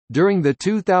During the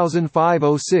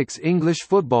 2005-06 English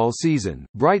football season,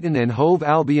 Brighton and Hove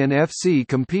Albion F.C.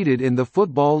 competed in the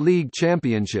Football League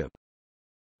Championship.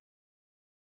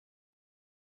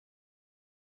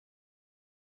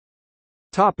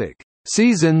 Topic: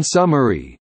 Season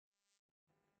summary.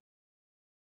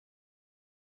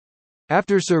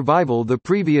 After survival the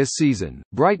previous season,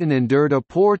 Brighton endured a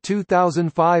poor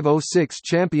 2005-06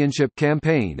 championship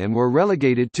campaign and were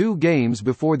relegated 2 games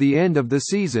before the end of the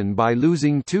season by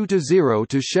losing 2-0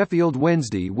 to Sheffield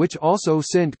Wednesday, which also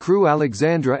sent Crewe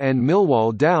Alexandra and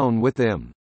Millwall down with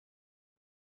them.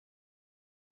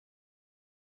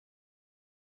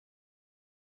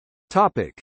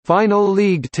 Topic: Final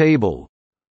league table.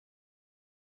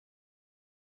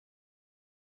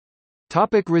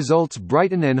 Topic: results.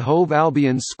 Brighton and Hove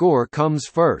Albion's score comes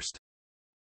first.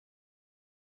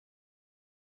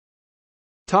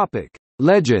 Topic: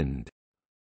 legend.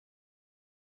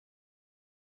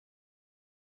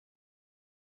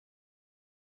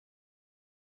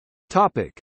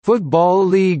 Topic: Football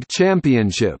League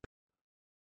Championship.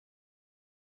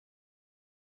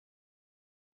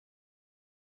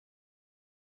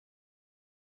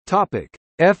 Topic: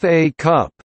 FA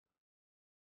Cup.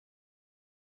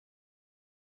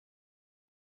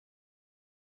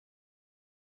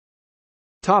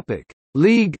 Topic: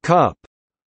 League Cup.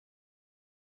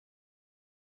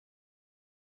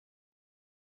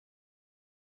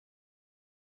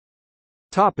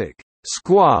 Topic: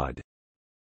 Squad.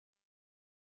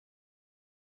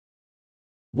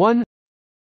 1.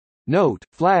 Note: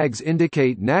 flags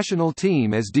indicate national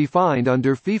team as defined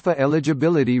under FIFA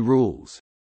eligibility rules.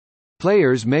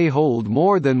 Players may hold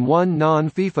more than one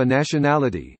non-FIFA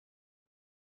nationality.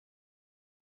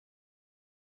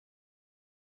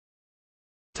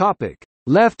 Topic: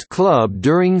 left club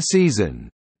during season.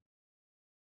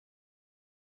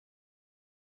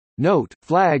 Note: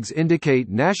 flags indicate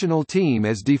national team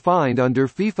as defined under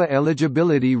FIFA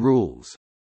eligibility rules.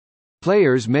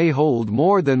 Players may hold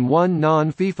more than one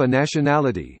non-FIFA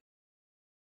nationality.